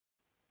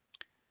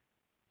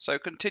So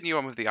continue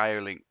on with the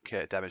IO-Link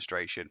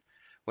demonstration.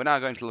 We're now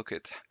going to look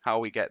at how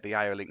we get the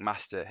IO-Link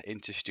master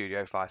into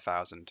Studio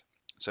 5000.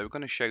 So we're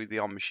going to show you the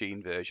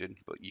on-machine version,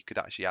 but you could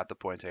actually add the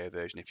 .AO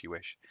version if you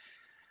wish.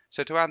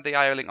 So to add the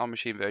IO-Link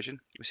on-machine version,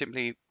 we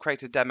simply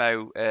create a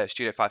demo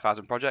Studio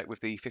 5000 project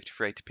with the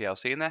 5380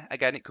 PLC in there.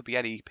 Again, it could be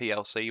any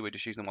PLC, we're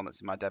just using the one that's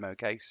in my demo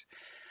case.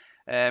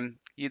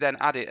 You then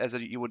add it as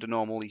you would a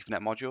normal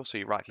Ethernet module, so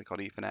you right-click on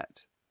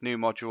Ethernet, new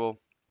module,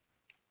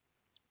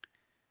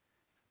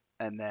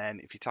 and then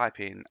if you type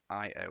in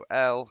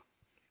IOL,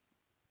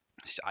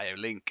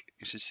 IO-Link,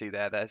 you should see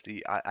there's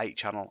the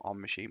 8-channel on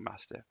machine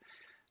master.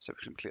 So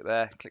we can click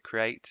there, click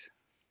create.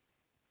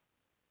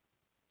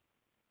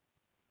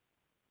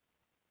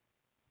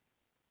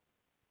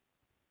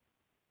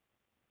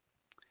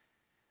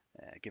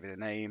 Give it a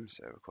name,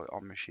 so we'll call it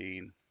on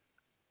machine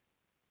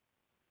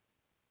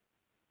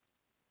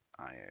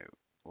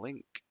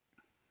IO-Link.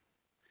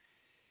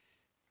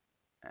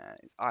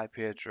 Its IP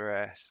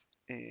address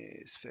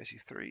is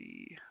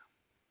 33.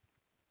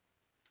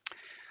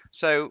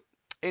 So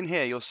in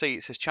here you'll see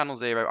it says channel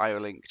 0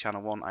 IO-Link,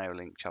 channel 1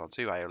 IO-Link, channel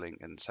 2 IO-Link,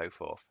 and so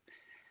forth.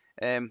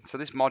 So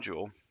this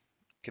module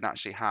can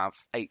actually have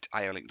 8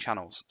 IO-Link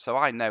channels. So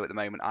I know at the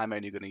moment I'm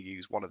only going to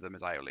use one of them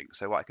as IO-Link.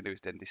 So what I can do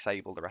is then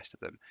disable the rest of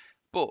them.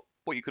 But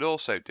what you could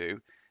also do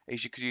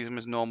is you could use them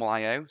as normal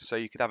I/O. So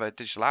you could have a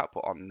digital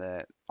output on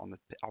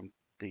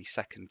the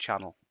second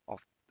channel of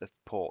the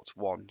port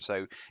 1.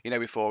 So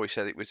before we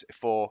said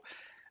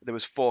there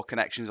was 4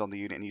 connections on the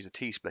unit and use a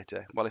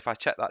T-splitter. Well, if I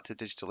check that to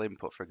digital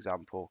input, for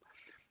example,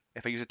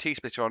 if I use a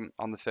T-splitter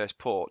on the first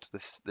port,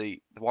 the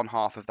one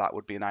half of that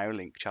would be an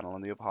IO-Link channel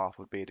and the other half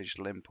would be a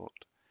digital input.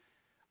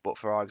 But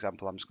for our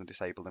example, I'm just going to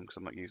disable them because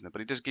I'm not using them.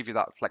 But it does give you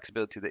that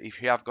flexibility that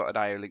if you have got an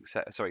IO-Link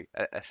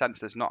a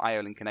sensor that's not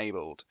IO-Link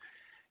enabled,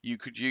 you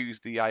could use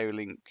the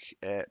IO-Link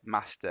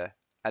master,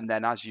 and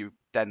then as you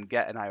then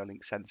get an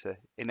IO-Link sensor,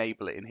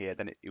 enable it in here,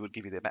 then it would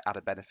give you the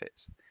added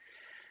benefits.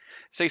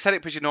 So you set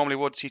it up as you normally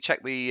would. So you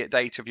check the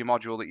data of your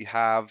module that you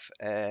have.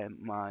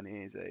 Mine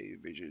is a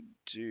Vision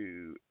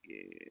 2.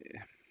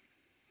 Yeah.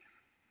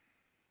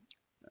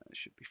 That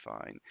should be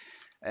fine.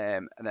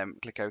 And then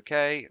click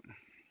OK.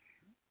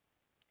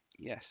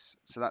 Yes,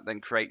 so that then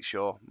creates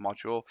your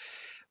module.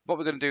 What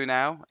we're going to do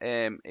now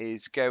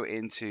is go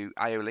into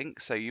IO-Link.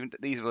 So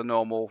these are the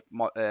normal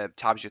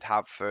tabs you'd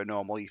have for a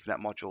normal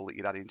Ethernet module that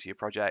you'd add into your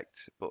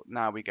project. But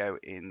now we go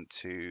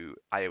into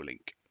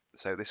IO-Link.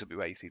 So this will be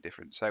where you see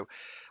different. So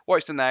what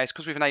it's done there is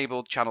because we've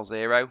enabled channel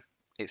 0,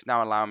 it's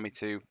now allowing me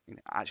to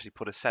actually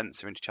put a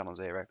sensor into channel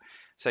 0.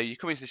 So you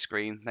come into the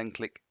screen, then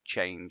click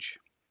change.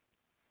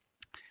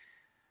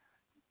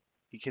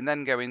 You can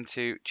then go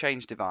into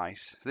change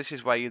device. So this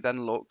is where you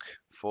then look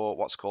for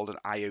what's called an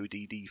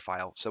IODD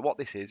file. So what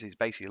this is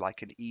basically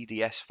like an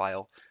EDS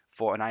file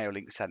for an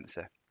IO-Link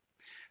sensor.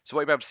 So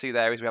what you'll be able to see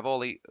there is we have all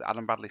the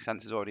Allen Bradley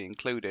sensors already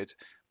included,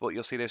 but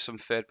you'll see there's some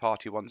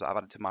third-party ones that I've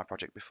added to my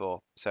project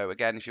before. So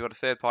again, if you've got a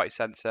third-party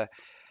sensor,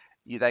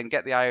 you then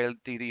get the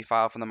IODD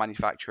file from the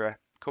manufacturer,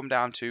 come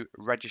down to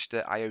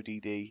register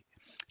IODD.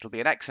 It'll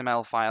be an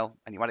XML file,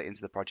 and you add it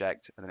into the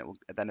project, and then it will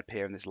then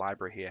appear in this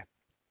library here.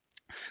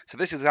 So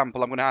this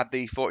example, I'm going to add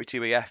the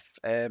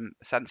 42EF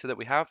sensor that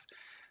we have.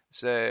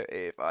 So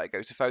if I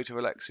go to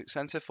photoelectric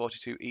sensor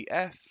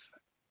 42EF,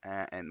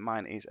 and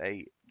mine is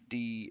a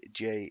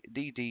D2J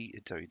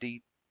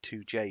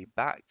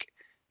back,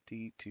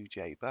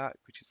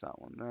 which is that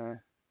one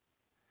there,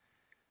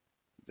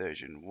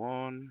 version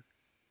 1,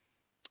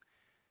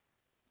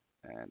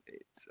 and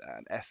it's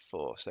an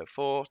F4. So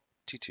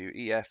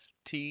 42EF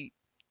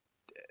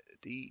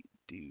DJ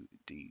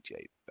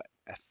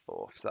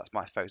F4. So that's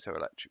my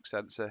photoelectric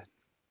sensor.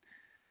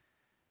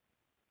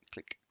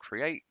 Click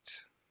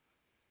create,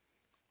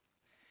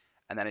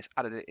 and then it's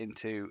added it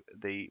into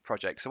the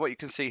project. So what you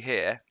can see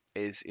here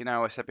is,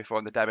 I said before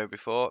in the demo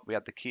before, we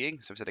had the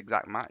keying. So we said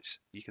exact match.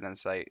 You can then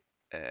say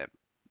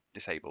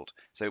disabled.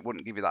 So it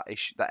wouldn't give you that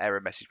error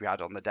message we had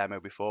on the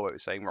demo before where it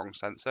was saying wrong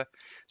sensor.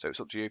 So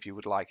it's up to you if you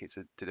would like it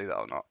to do that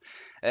or not.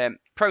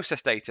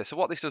 Process data. So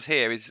what this does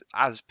here is,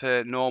 as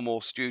per normal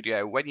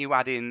Studio, when you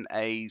add in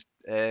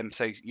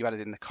so you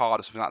added in the card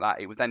or something like that,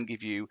 it would then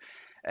give you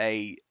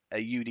a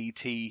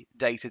UDT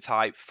data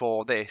type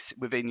for this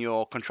within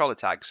your controller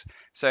tags.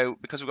 So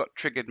because we've got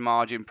triggered,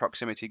 margin,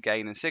 proximity,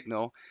 gain, and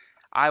signal,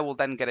 I will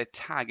then get a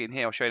tag in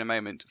here, I'll show you in a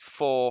moment,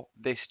 for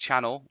this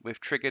channel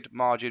with triggered,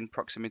 margin,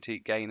 proximity,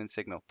 gain, and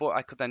signal. But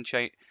I could then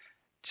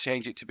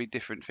change it to be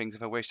different things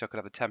if I wish. So I could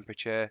have a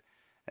temperature,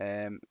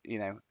 so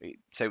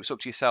it's up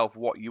to yourself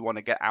what you want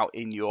to get out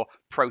in your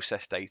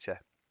process data.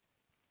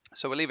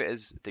 So we'll leave it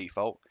as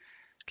default.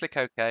 Click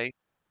OK.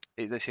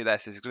 This here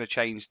says it's going to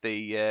change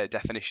the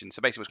definition.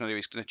 So basically what it's going to do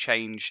is it's going to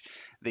change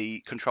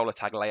the controller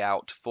tag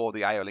layout for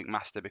the IO-Link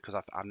master because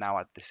I've now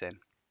added this in.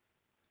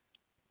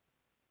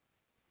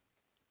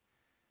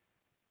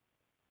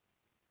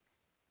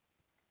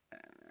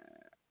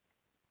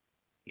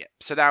 Yeah,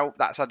 so now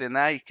that's added in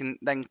there. You can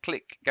then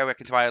go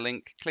back into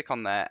IO-Link, click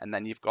on there, and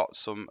then you've got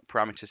some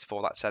parameters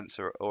for that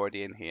sensor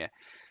already in here.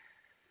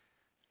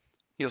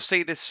 You'll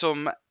see there's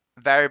some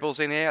variables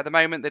in here. At the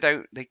moment,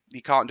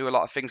 you can't do a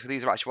lot of things, because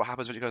these are actually what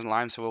happens when it goes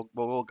online. So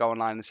we'll go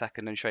online in a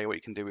second and show you what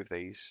you can do with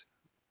these.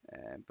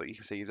 But you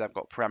can see they've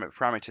got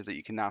parameters that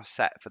you can now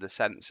set for the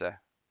sensor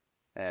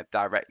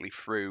directly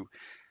through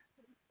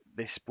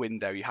this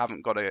window. You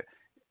haven't got to,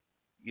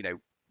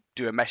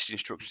 do a message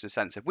instruction to the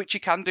sensor, which you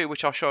can do,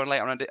 which I'll show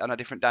later on a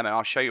different demo.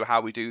 I'll show you how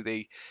we do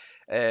the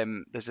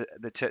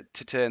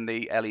to turn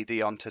the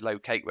LED on to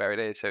locate where it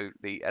is. So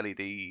the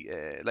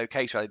LED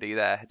locator LED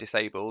there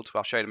disabled.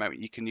 I'll show you in a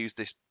moment. You can use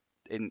this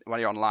when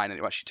you're online, and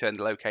it will actually turn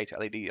the locator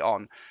LED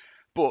on.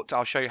 But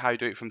I'll show you how to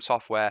do it from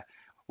software,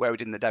 where we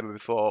did in the demo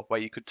before, where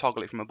you could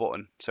toggle it from a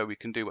button. So we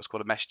can do what's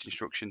called a message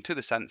instruction to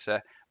the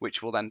sensor,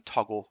 which will then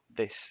toggle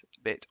this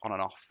bit on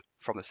and off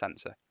from the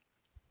sensor.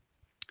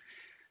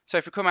 So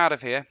if we come out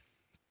of here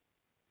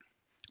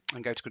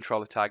and go to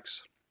controller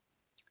tags,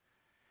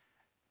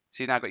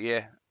 so you've now got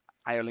your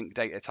IO-Link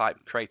data type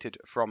created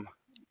from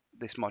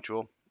this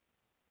module.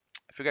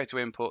 If we go to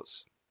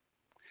inputs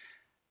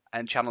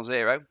and channel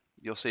 0,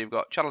 you'll see we've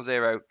got channel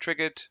 0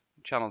 triggered,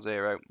 channel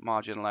 0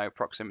 margin low,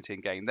 proximity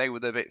and gain. They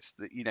were the bits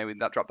that, in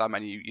that drop down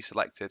menu you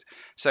selected.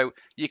 So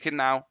you can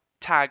now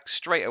tag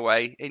straight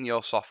away in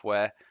your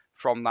software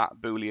from that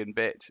Boolean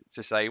bit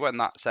to say when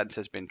that sensor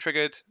has been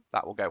triggered,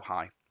 that will go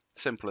high.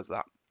 Simple as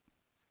that.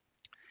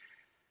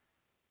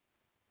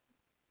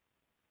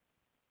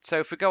 So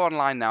if we go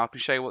online now, I can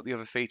show you what the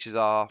other features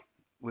are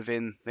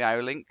within the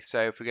IO-Link.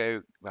 So if we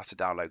go, we have to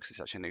download because it's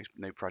actually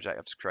a new project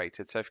I've just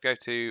created. So if we go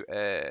to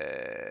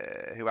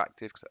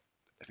whoactive, because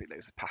I think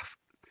there's a path.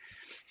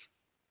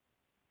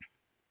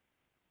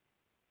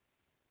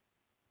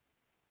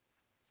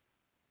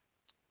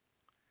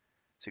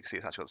 So you can see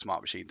it's actually got the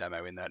Smart Machine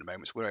demo in there at the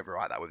moment. So we'll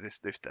overwrite that with this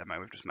demo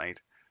we've just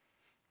made.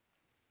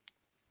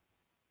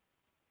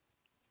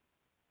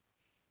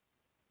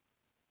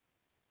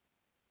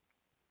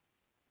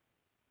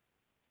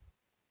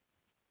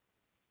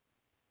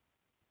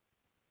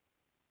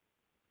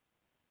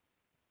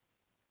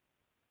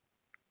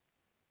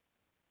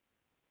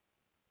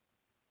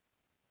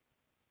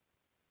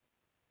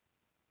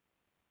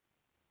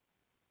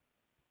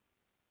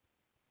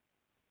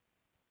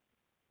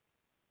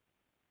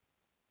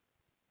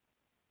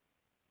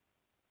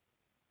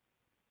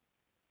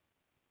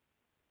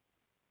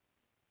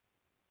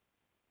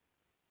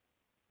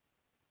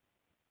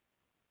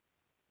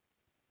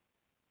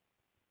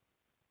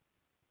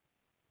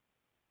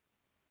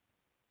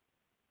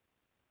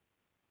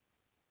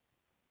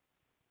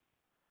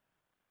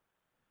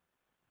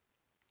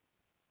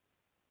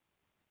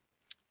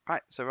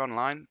 Right, so we're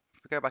online.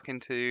 If we go back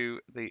into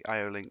the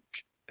IO-Link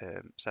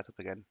setup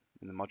again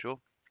in the module.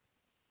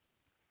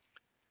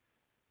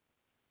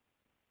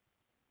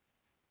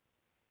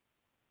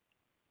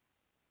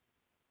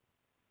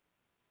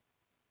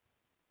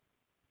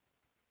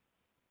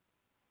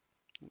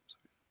 Oops.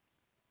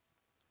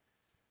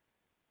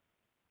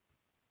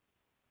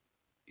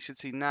 You should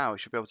see now, you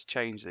should be able to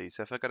change these.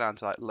 So if I go down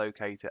to like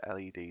locator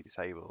LED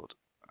disabled,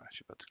 I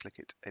should be able to click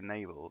it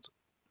enabled.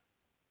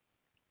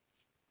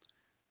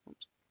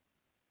 Oops.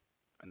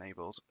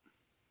 Enabled.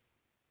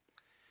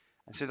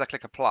 As soon as I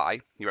click apply,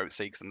 you won't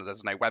see because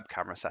there's no web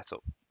camera set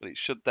up, but it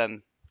should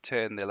then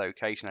turn the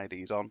location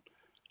LEDs on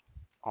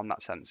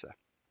that sensor,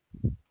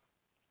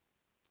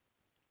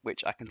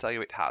 which I can tell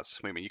you it has.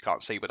 I mean, you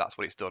can't see, but that's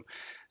what it's done.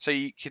 So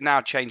you can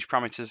now change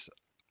parameters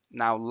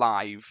now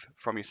live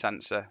from your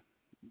sensor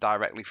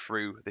directly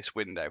through this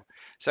window.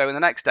 So in the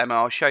next demo,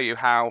 I'll show you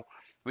how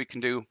we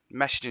can do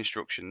message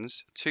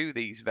instructions to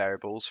these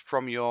variables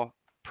from your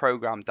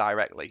program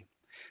directly.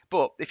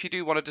 But if you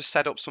do want to just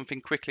set up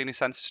something quickly in your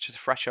sensor, such as a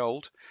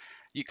threshold,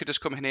 you could just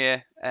come in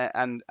here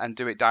and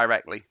do it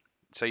directly.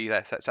 So you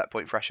set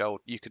point threshold,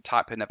 you could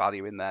type in a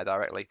value in there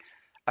directly.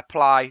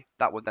 Apply,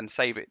 that would then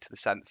save it to the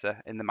sensor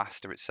in the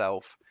master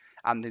itself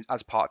and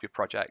as part of your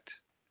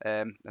project.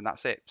 And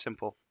that's it,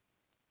 simple.